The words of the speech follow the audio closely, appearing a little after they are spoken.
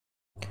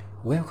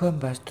Welcome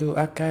back to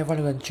Akis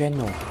Valorant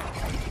channel.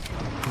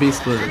 B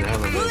split in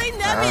heaven.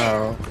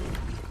 Ow.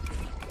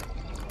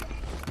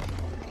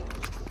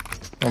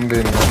 I'm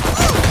beating him.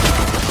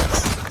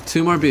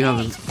 2 more B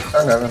heaven.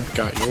 I'm heaven.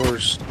 Got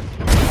yours.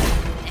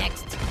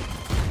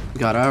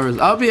 Got ours.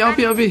 I'll be. 2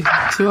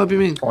 I'll be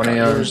mean. 20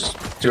 hours.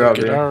 2 out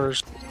Get there.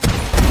 ours.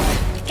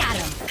 Got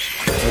him.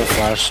 No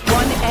flash.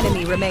 One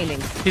enemy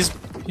remaining. He's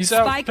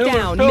out. Spike Pillar,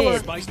 down, pillar.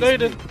 mid. He's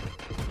naded.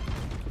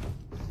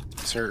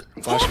 He's hurt.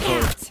 Flash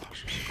pillar.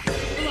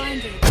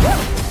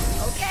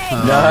 Okay.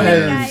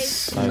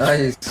 Nice.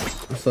 Nice.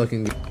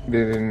 Fucking.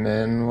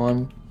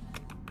 DEMON1.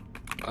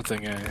 I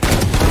think I.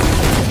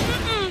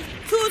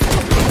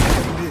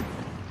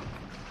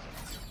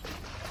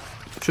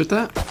 Shoot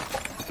that.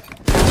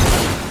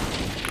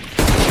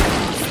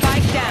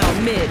 Spike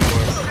down mid.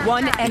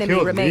 One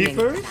enemy remaining.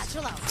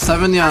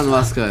 7 yan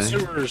last guy.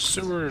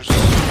 Sewers.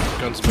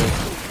 Guns mid.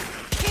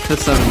 Hit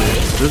 70.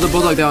 There's a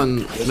bulldog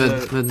down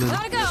mid.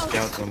 Gotta go.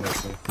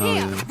 Oh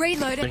yeah.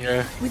 Reloaded. Think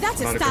I. Without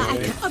a start,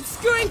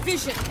 obscuring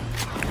vision.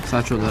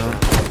 Satchel down.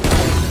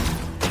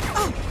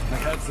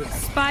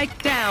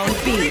 Spike down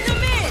B.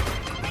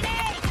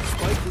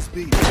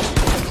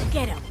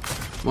 Get him.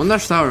 One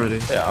dash tower already.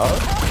 Yeah.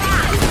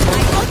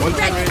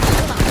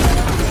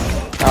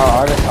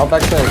 I'll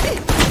back six.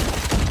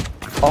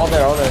 All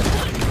there.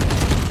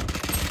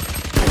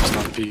 It's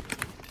not Pete.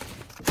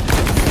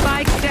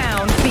 Spike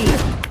down B.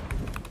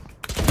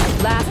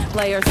 Last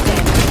player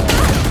standing.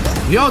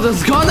 Yo,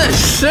 this gun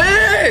is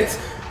shit!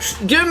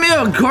 Give me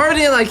a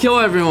guardian, I kill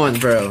everyone,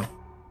 bro.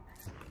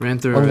 Ran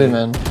through One already. B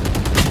man.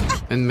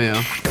 And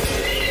male.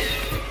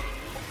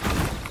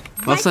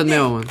 Left side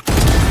male one.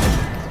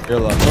 You're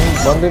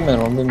left. One B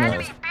man.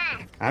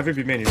 I have it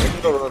be many. You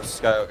can go to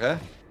Sky, okay?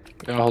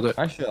 Yeah, hold it.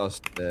 Actually, I'll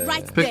stay.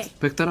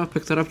 Pick that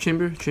up,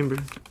 chamber.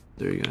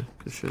 There you go.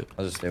 Good shit.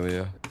 I'll just stay with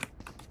you.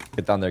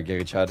 Get down there,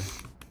 Giga Chad.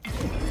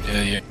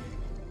 Yeah.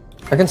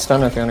 I can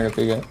stun if you wanna go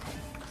peek it.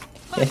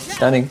 Yeah,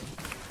 stunning.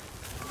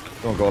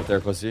 Don't go up there,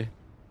 pussy.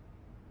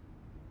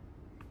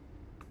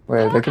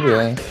 Wait, they could be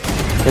A.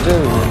 They do.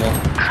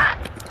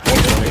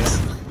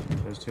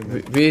 There's 2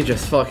 mid. We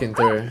just fucking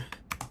threw.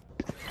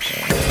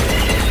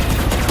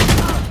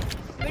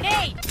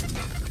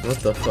 What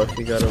the fuck?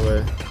 He got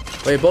away.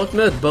 Wait, both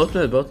mid. One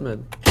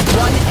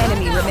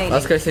enemy remaining.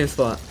 Last guy same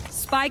spot.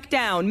 Spike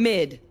down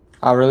mid.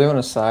 I really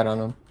wanna side on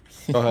him.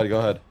 Go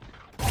ahead.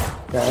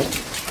 Yeah.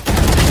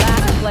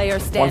 Last player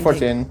standing.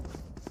 114.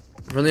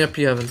 Running up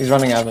P heaven. He's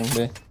running heaven,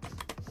 B.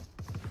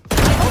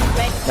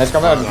 Nice,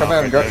 come out,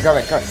 grab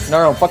it.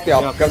 No, fuck the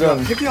op, go to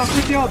him. Pick the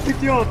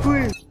off,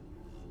 please.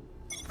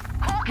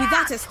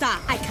 Without a star,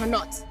 I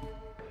cannot.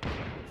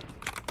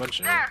 Bunch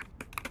of.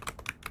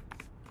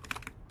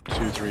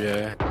 2,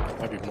 3A.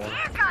 Might be more.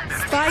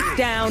 Spike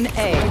down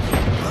A.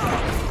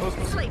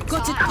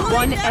 Got it.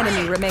 One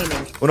enemy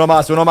remaining. Uno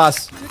más.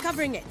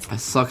 Recovering it. I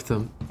sucked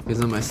him. He's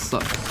in my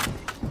suck.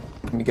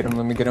 Let me get him.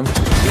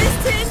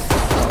 Distance.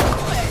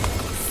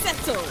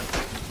 Settle.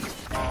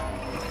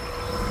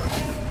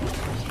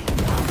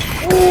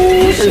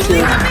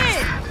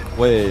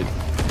 Wait.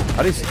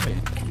 How do you see me?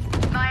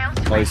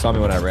 Oh, he saw me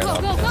when I ran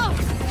up.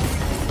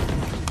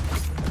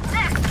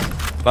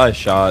 Nice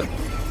shot.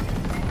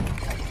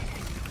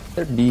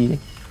 They're B.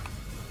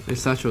 They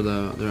satchel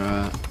though.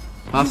 They're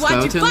half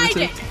skeleton. I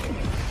think.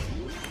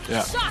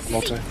 Yeah,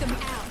 multi.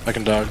 I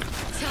can dog.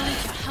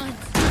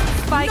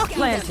 Spike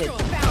planted.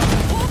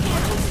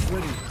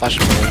 Flash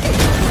pillar.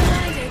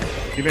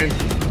 Give in.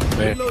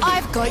 Wait.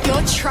 I've got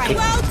your trail.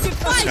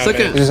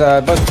 Second. There's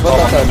both One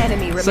outside.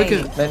 enemy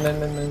remaining. Second.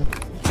 Man.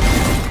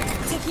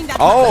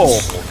 Oh!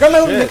 Go,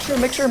 Shit.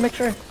 make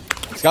sure.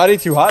 Scotty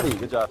too hottie.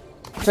 Good job.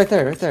 It's right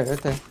there. There's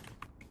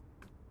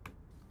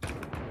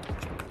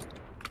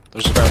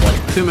a spare one.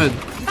 2 mid.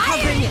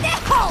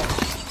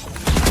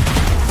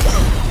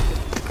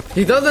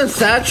 He doesn't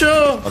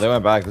satchel? Oh, they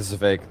went back. This is a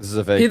fake.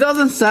 He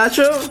doesn't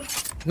satchel?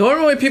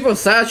 Normally people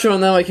satchel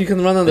and then like you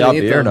can run They out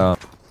underneath here them.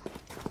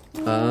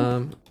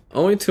 now.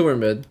 Only 2 are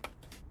mid.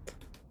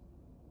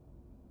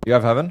 You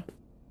have heaven?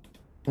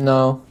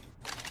 No.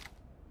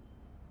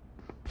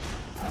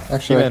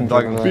 Actually, I can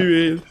dog. dribble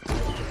that.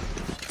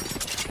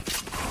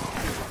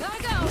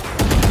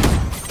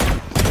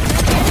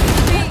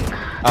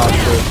 Oh,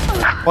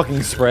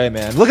 fucking spray,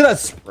 man. Look at that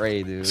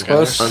spray, dude.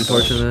 Close.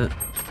 Unfortunate.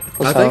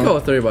 Close I think out. all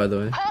 3 by the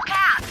way.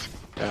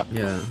 Yeah.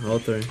 Yeah, all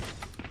 3.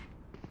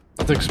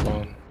 I think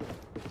spawn.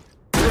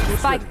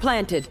 Spike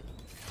planted.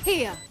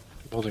 Here.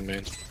 Holding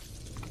main.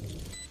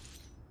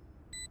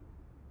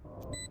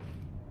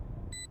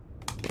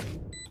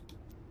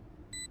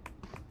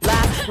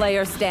 Last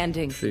player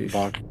standing. Sheesh.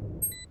 Bog.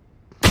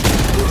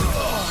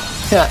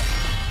 Yeah.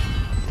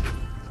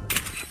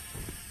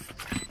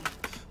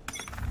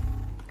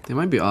 They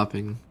might be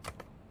opping.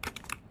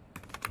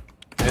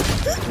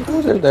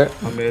 Oh, they're there.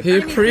 I'm mid.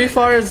 He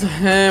pre-fires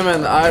him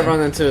and I run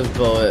into his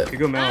bullet. You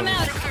go Mel.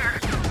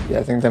 Yeah,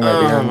 I think they might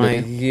be Oh on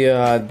my B.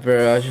 god,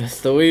 bro.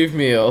 Just leave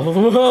me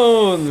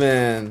alone,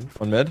 man.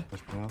 One mid?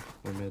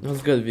 That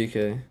was good,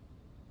 VK.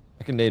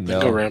 I can nade Go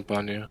Mel. ramp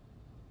on you.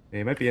 Yeah,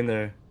 he might be in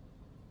there.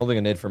 Holding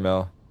a nade for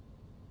Mel.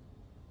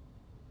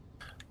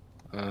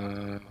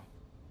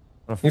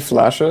 You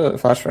flash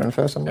for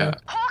info somewhere?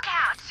 Yeah.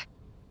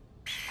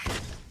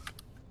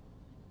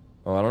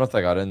 Oh, I don't know if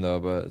that got in though,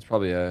 but it's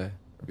probably a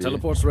B.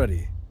 Teleport's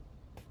ready.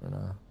 I don't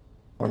know.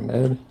 Or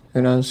mid?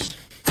 Who knows?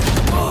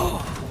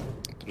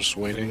 Just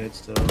waiting. Mid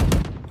still.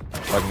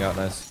 Bugging out,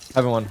 nice.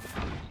 Having one.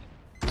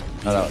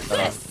 Not out, not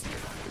out.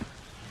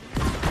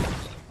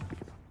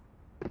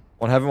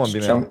 One heaven, one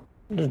B man.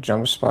 Just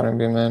jump spotting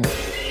B man.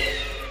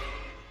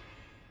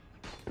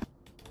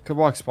 Could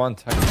walk spawn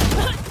tech.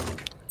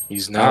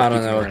 He's now. I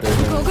don't know what they're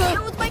doing.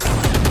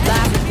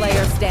 Last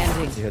player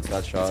standing. He hits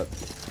that shot.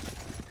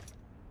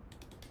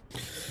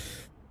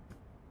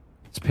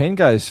 This pain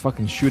guy is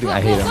fucking shooting. I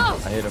hate him. I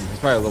hate him. He's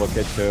probably a little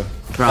kid too.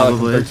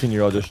 Probably. Like a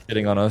 13-year-old just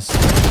shitting on us.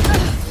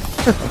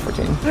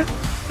 14.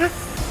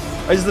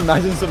 I just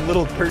imagine some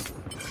little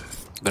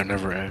They're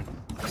never A.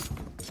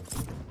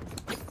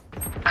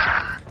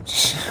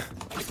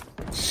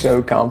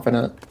 So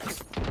confident.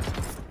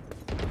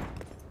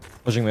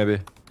 Pushing maybe.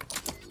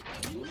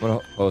 I'm gonna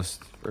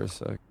host for a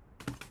sec.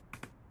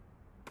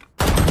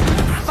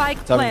 Spike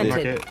 70.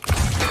 planted.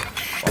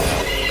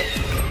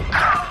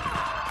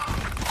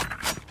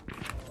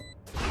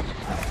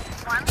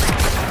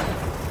 Market.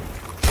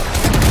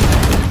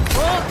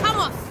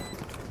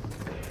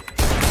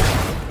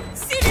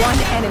 One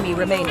enemy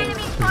remaining.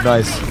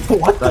 Nice.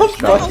 What the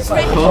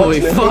fuck?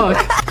 Holy fuck.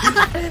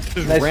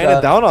 Just Nice ran shot.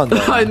 it down on them.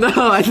 I know,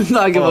 I did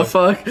not give a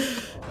fuck.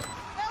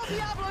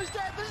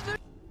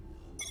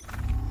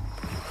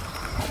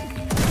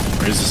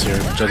 Raze is here.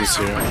 Jet is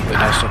here. They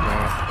dashed up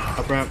now.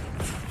 Up ramp.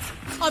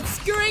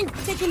 Obscuring,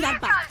 taking that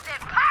back.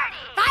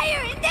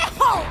 Fire in the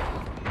hole!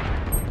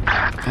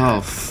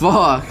 Oh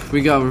fuck.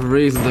 We got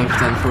raised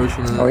up,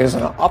 unfortunately. Oh, he's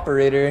an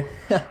operator.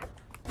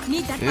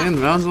 Need that And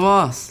rounds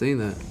lost,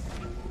 ain't it?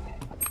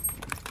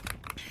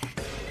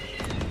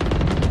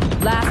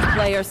 Last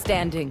player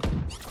standing.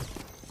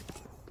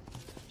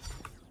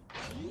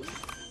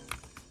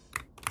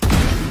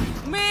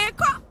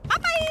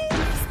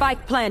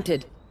 Spike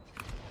planted.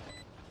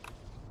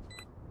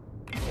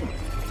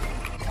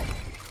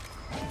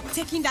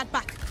 Taking that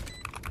back.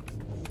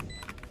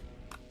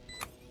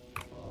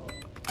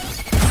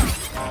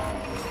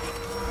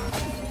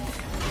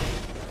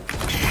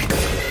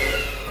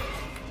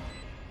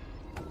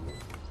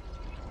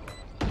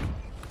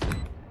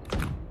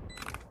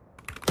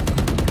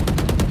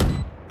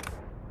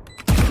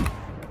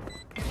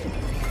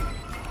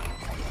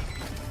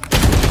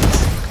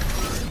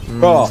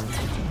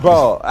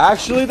 Bro,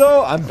 actually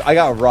though, I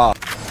got robbed.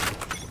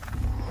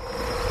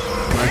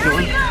 Market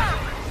one?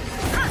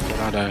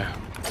 Not A.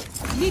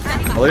 Need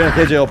that back. Oh, they're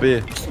gonna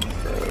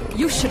KJLB.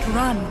 You should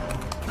run.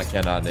 I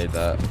cannot nade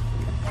that.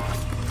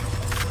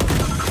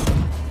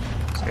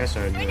 This guy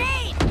started mid.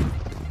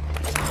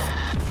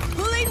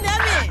 Pulling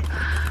them in.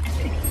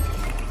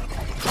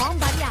 Bomb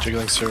buddy out.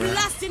 Jiggling sewer.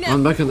 Blasting One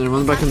them. back in there,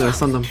 one back in there,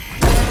 stun them.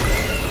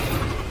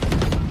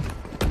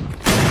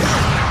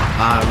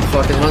 I'm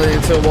fucking running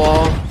into a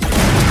wall.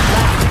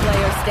 Last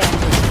player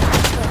standing.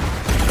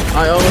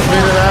 I almost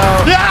made it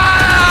out. Yeah!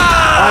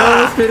 I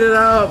almost made it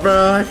out,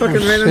 bro. I fucking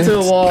ran into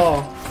a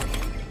wall.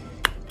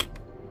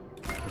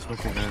 They're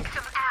smoking that.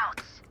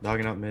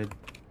 Dogging out mid. Can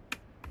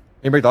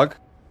you break dog?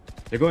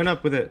 They're going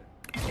up with it.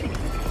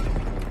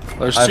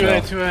 There's I 2A,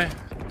 know. 2A.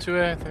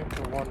 2A, I think,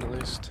 or 1 at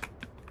least.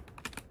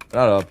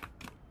 Not up.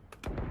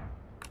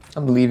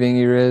 I'm leaving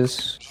you,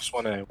 Riz. Just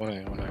 1A,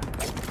 1A, 1A.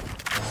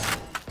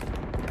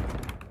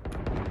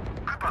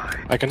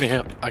 I can heal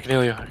you. I can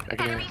heal you.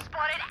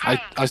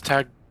 I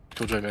tagged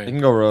Killjoy They main. can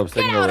go ropes.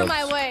 They Get can go out of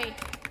ropes. my way.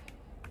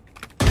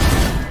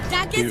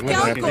 That You gets went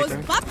girl right goes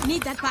there? pop.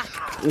 Need that back.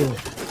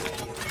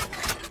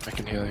 I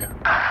can heal you.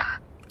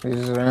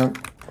 He's around.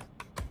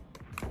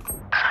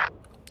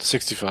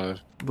 65.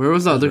 Where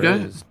was the other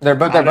guy? They're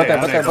both there, both there,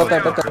 Ah, both there, both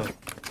there, both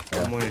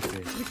there. I'm waiting for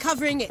you.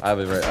 Recovering it. I have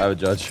it right. I have a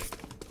judge.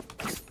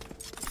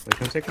 Wait,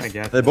 come take my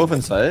gap. They both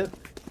in sight. I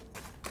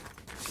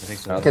think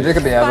so. Okay, they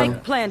could be having.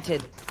 Spike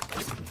planted.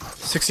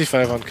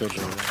 65 on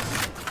Killjoy.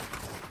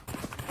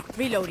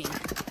 Reloading.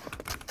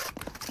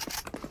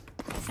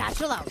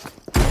 Satchel out.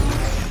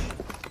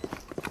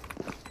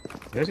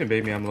 You guys can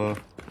bait me, I'm low.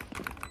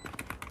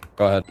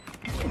 Go ahead.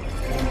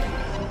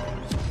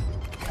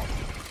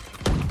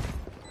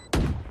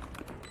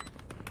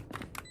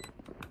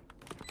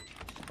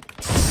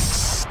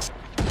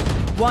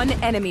 One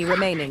enemy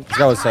remaining. This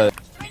guy was sight.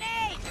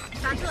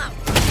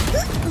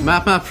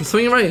 Map,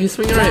 swinging right, he's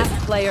swinging right.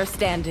 Last player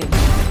standing.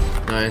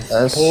 Nice.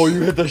 That's, Oh,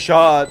 you hit the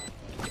shot.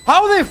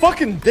 How they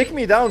fucking dick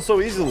me down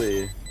so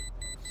easily?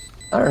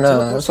 I don't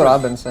know. That's what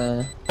I've been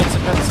saying.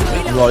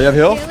 Well, you have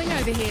heal? Healing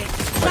over here.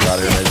 Oh my god,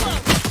 you're amazing.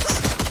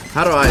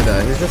 How do I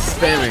die? He's just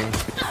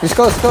spamming. He's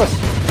close, close.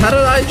 How did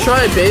I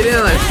try baiting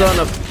and I still end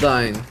up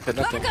dying? Hit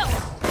nothing.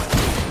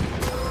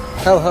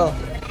 Hell.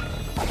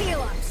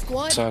 Heal up,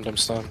 squad. Stunned, I'm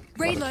stunned.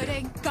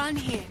 Reloading. Gun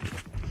here.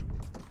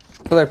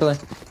 Pillar.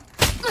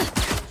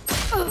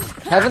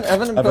 Heaven and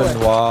Heaven, pillar.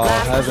 wow.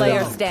 Last player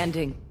Heaven.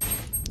 standing.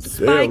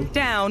 Spike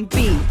down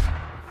B.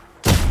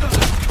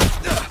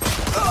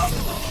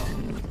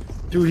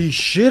 Dude, he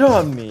shit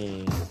on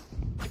me.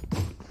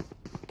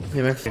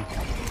 Hey, Max.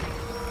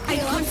 I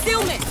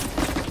concealment.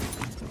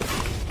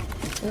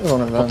 There's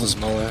one of Pop them. this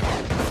mummay.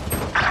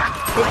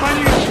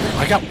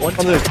 I got one.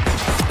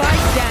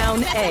 Spike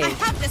down I A.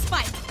 have the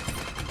spike.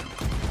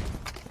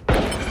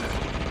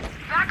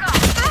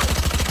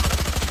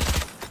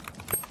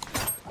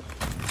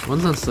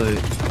 One's on site.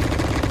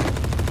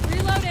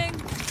 Reloading.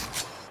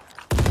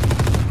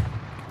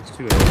 It's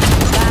too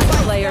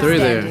Last player Three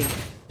there. standing.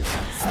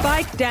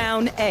 Spike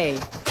down A.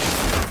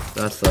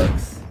 That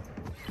sucks.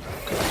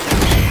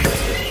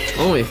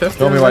 Only 50.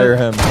 Show me why you're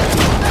him.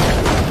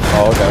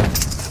 Oh,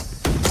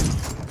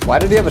 okay. Why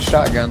did he have a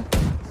shotgun?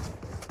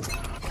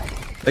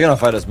 They're gonna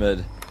fight us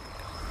mid.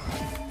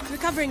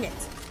 Recovering it.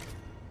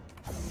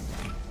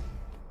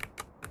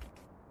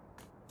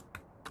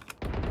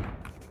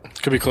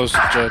 Could be close to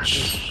the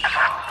judge.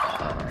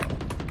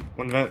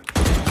 one vent.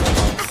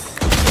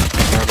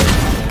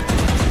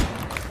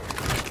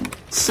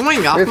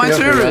 Swing off Wait, my you have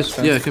your turret.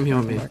 restaurant. Yeah, come here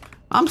with me.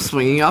 I'm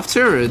swinging off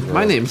turret.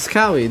 My name's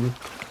Khalid.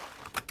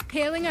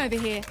 Healing over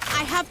here.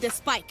 I have the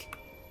spike.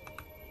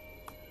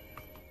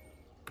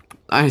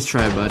 Nice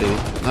try, buddy.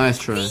 Nice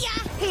try.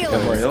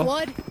 Healing, more heal?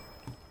 squad.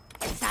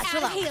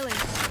 Satchel up. Healing.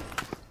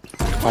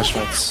 Flash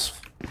vents.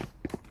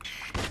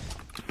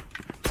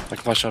 I can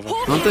flash heaven.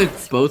 Don't they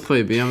both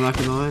play B? I'm not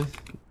gonna lie.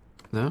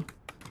 No?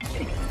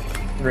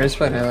 Raze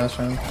played A last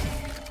round.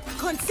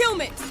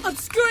 Concealment.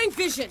 Obscuring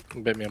vision.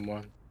 Bet me I'm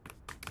one.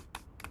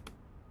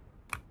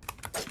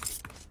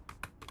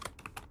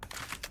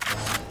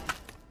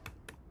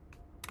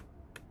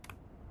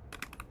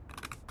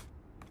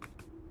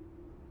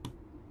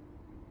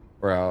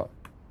 We're out.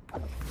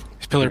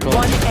 He's pillar.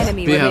 One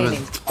enemy B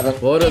remaining. heaven.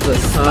 What are the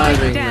Spike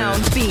timing, down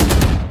man? B.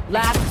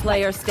 Last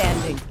player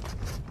standing.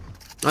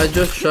 I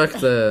just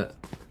checked that.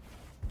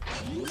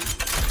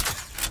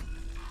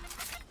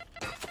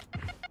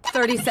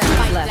 30 seconds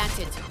Spike left.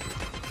 planted.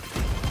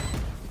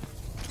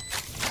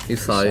 He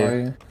saw you.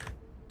 Sorry.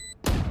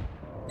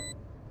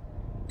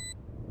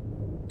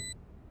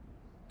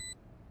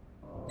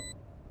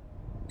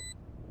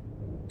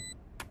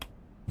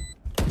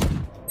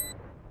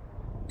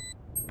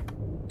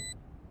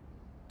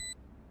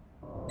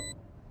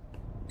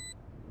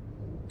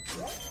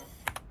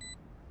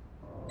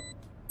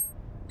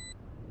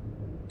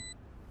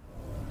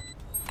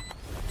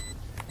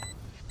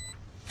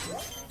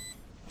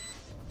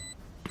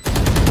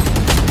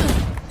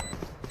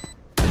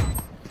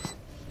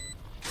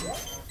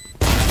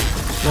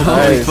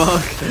 Holy Nice.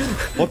 fuck.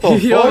 What the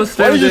He fuck? almost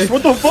Why turned you it. just,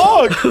 what the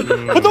fuck?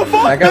 What the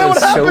fuck? That guy man?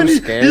 was What so happened?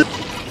 scared.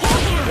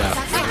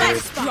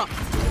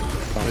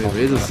 Wait,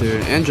 Reza's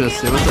here. And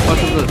Jesse. What the fuck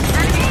is this?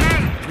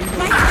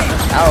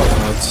 Out.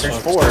 That's There's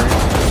fucked. four.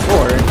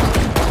 Four.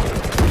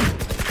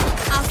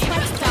 Our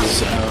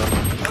spike's down.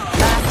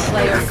 Last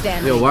player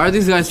standing. Yo, why are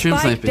these guys stream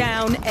Spike sniping?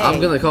 down A. I'm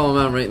gonna call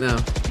them out right now.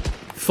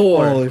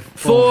 Four. Holy fuck.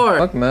 Four.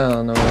 Fuck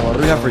man. No, What do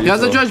we have for you? You guys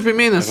are Phil? judge B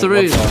main. That's the One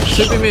reason. flash.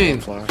 Should be main.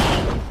 One flash.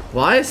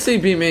 Why is C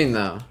B main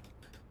now?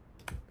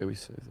 Wait, we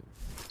say-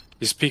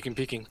 He's peeking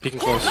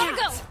close.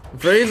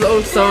 Breeze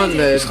 07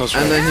 mid, He's close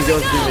and right. then he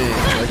goes B main.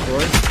 Like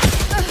what?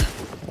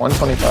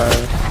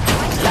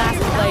 125.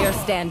 Last player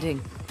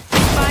standing.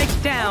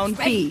 Spike down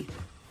B.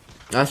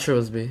 Astra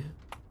was B.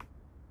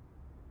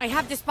 I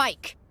have the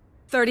spike.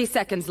 30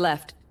 seconds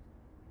left.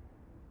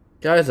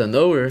 Guys are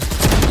nowhere.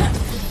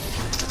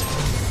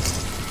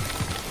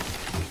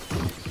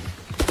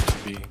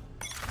 B.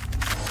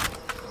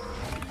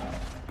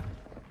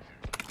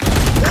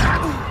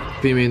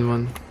 B main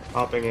one.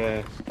 Hopping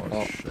a.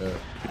 Oh shit.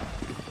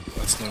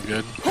 That's no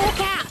good. Hawk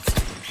out.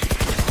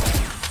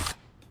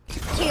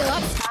 Heal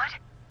up.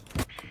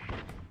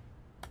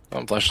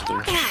 I'm flashing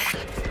through.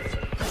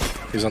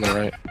 He's on the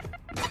right.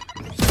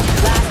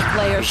 Last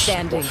player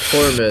standing.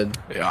 Four mid.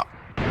 Yeah.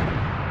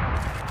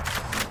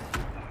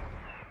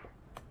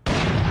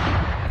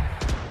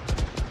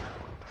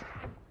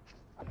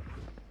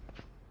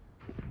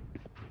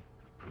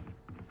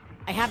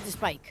 I have the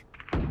spike.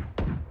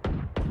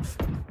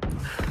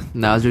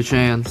 Now's your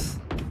chance.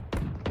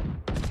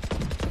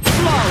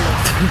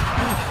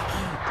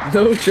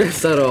 No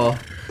chance at all.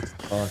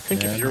 Fuck, I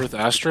think if man. you're with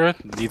Astra,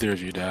 neither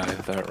of you die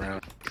that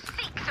round.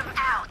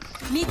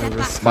 Need that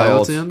back. My My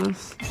ulti on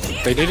this?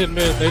 They needed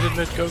mid.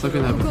 Go. It's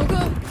looking at Go,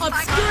 go.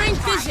 Obscuring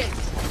vision.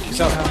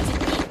 He's out.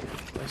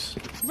 Nice.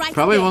 Right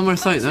Probably there. one more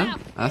site, Watch no? out.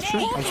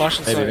 Astra? I'm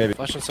flashing Maybe, sight. maybe.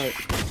 Flashing sight.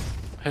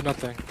 Hit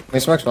nothing. They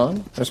smoke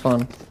spawn? They're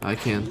spawn. I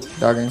can't.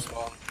 Dogging.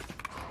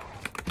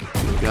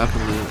 Gap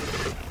in there.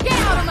 Get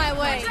out of my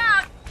way.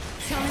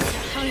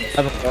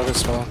 Dog is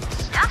spawn.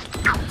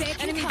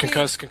 Enemy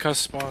Concuss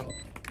spawn.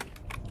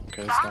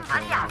 Okay, it's not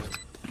killing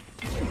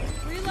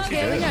me.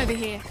 Healing over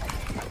here.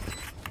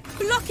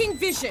 Blocking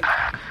vision.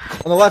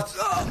 On the left.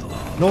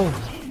 No.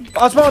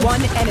 Oh, spawn.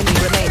 One enemy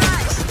remaining.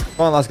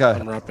 Come on, last guy.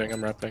 I'm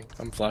wrapping.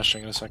 I'm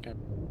flashing in a second.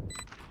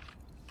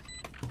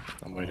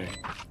 I'm waiting.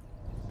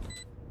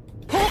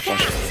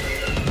 Flashing.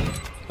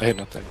 I hit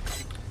nothing.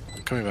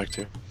 I'm coming back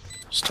to you.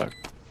 Stuck.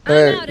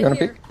 Hey, outta you wanna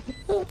here.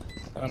 peek?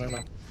 I don't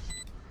know.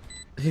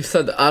 He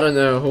said, I don't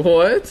know.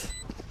 What?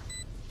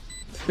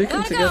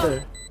 Speaking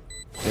together.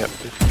 Yep.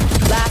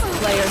 Last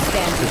player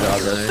standing.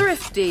 Nice.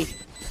 Thrifty.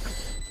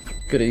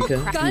 Good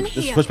Ika. Gun Just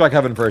here. push back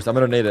heaven first. I'm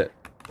gonna nade it.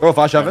 Go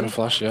flash heaven.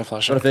 Flash, yeah,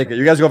 flash. I'm gonna fake it.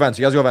 You guys go vents.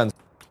 You guys go vents.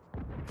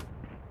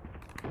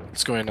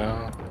 It's going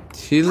now.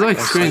 He's like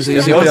screens. He Yeah,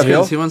 wants yeah, screens.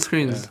 yeah. He wants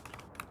screens.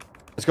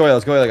 Let's go,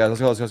 let's go, guys.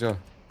 Let's go, let's go.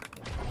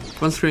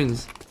 One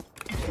screens.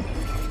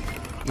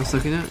 Not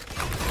looking at.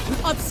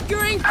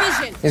 Obscuring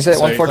vision. He's at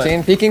Sorry.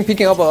 114.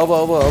 Peeking, elbow.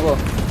 Oh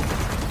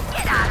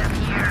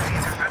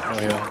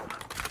yeah.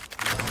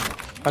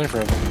 Planning for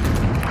him.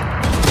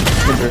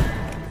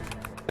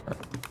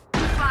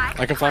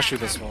 I can flash you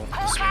this one.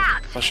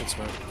 Flash and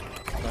smoke.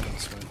 Planning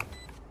smoke.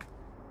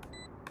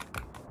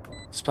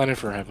 It's planning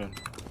for heaven.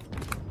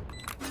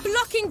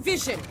 Blocking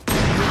vision.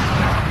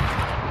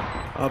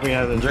 I'll be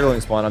having. I'm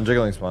jiggling spawn.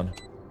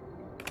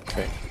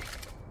 Okay.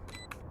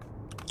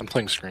 I'm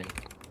playing screen.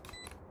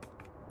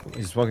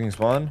 He's smoking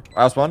spawn.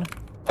 Out spawn.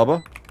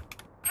 Elbow.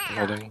 I'm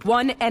holding.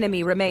 One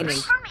enemy remaining.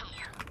 Nice.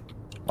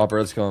 Upper,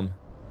 let's kill him.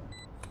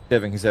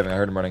 He's saving. I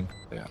heard him running.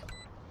 Yeah.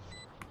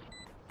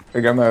 I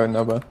got my own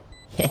elbow.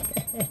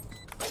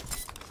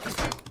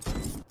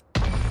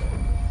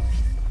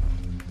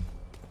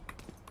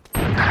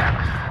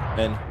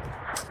 In.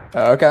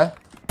 Okay.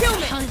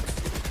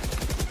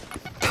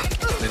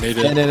 They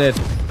needed. In.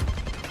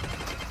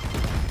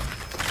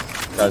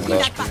 Guys,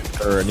 low.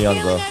 Or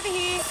neon's low. Over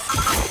here.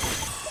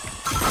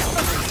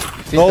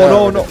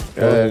 No.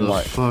 Good.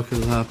 What the fuck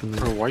is happening?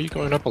 Bro, why are you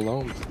going up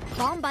alone?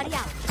 Bomb buddy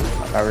out.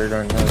 How are we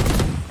going now?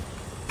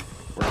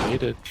 We're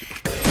needed.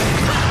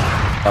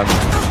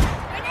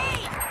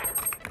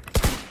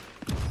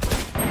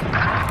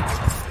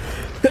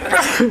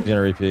 He's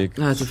gonna repeat.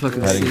 Nah, it's a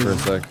fucking Hiding for a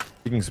scene.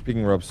 sec.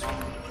 Speaking ropes.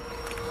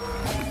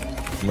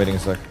 I'm waiting a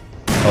sec.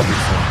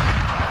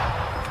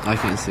 Oh, I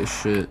can't see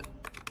shit.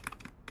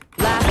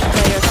 Last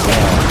player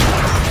standing.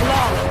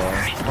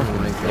 Oh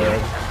my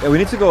god. yeah, we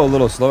need to go a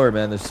little slower,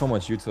 man. There's so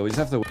much util. We just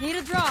have to. Need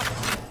a drop.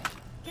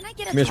 Can I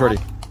get a Give me a drop?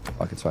 shorty.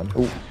 Fuck, it's fine.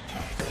 Ooh.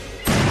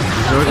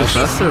 Rogue is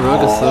faster,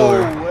 Rogue is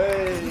slower.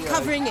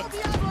 Covering it.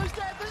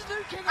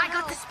 I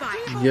got the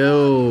spot.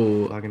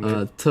 Yo, Fucking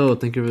mid. Toe,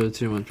 thank you for the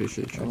tier 1,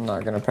 appreciate you. I'm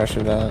not gonna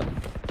pressure that.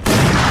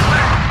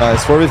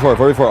 Nice.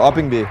 4v4.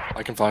 Upping B.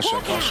 I can flash it.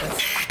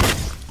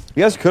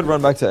 You guys could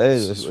run back to A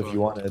if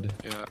you wanted.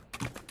 Yeah.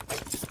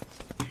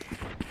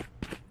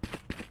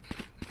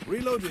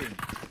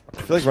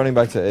 I feel like running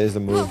back to A is the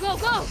Go, move. go,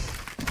 go.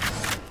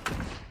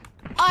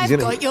 I've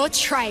gonna- got your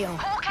trail.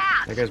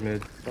 That guy's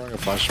mid. Throwing a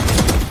flash. I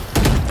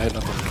had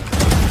nothing.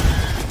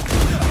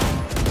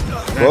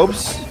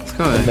 Ropes? Let's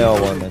go ahead.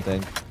 Nail one, I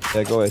think.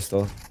 Yeah, go A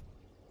still.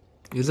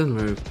 He's in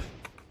rope.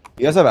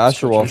 You guys have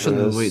Astra wall We for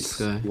shouldn't this. wait,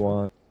 Sky. If you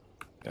want.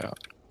 Yeah.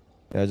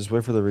 Yeah, just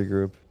wait for the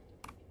regroup.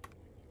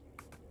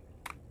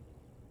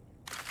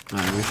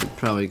 Alright, we should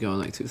probably go in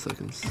like 2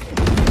 seconds.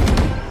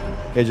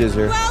 AJ's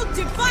here. Well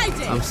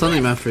divided. I'm stunning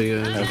him after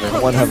you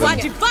guys. One heaven. Well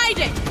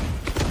divided.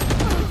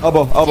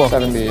 Elbow.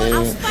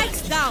 78.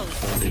 Spikes down.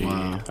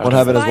 Wow. One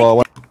heaven as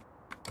well.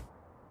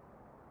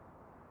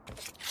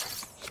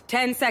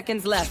 10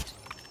 seconds left.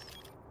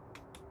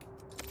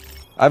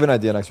 I have an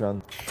idea next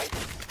round.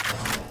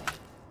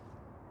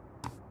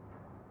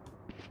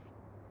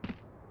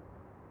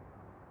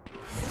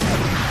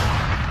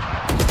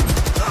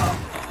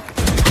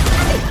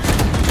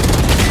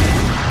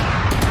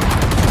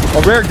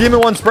 A rare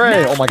Demon1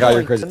 spray! Oh my god,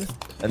 you're crazy.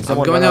 And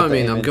someone going ran out to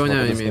main, A I'm main going smoke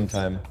out at the main. same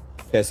time.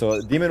 Okay,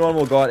 so Demon1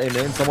 will go out A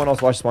main, someone else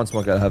watch spawn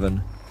smoke at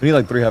heaven. We need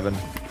like 3 heaven.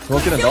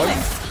 Smoke it and dog?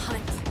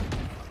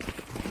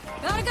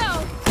 Gotta go.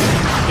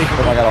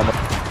 Oh my god, almost.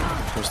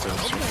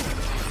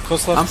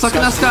 Close left. I'm sucking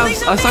that scout.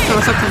 I sucked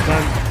him.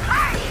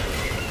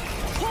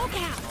 Hawk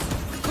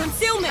out.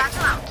 Concealment.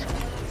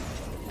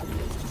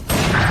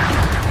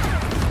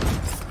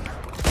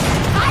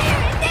 Fire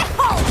in the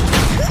hole.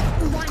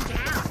 One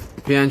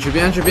down. Behind you.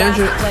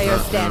 Last player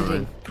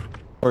standing.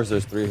 Of course,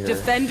 there's 3 here.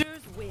 Defenders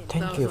win.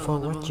 Thank you for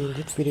watching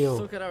this video.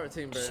 Look at our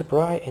team, bro.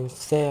 Subscribe and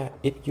share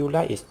if you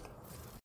like it.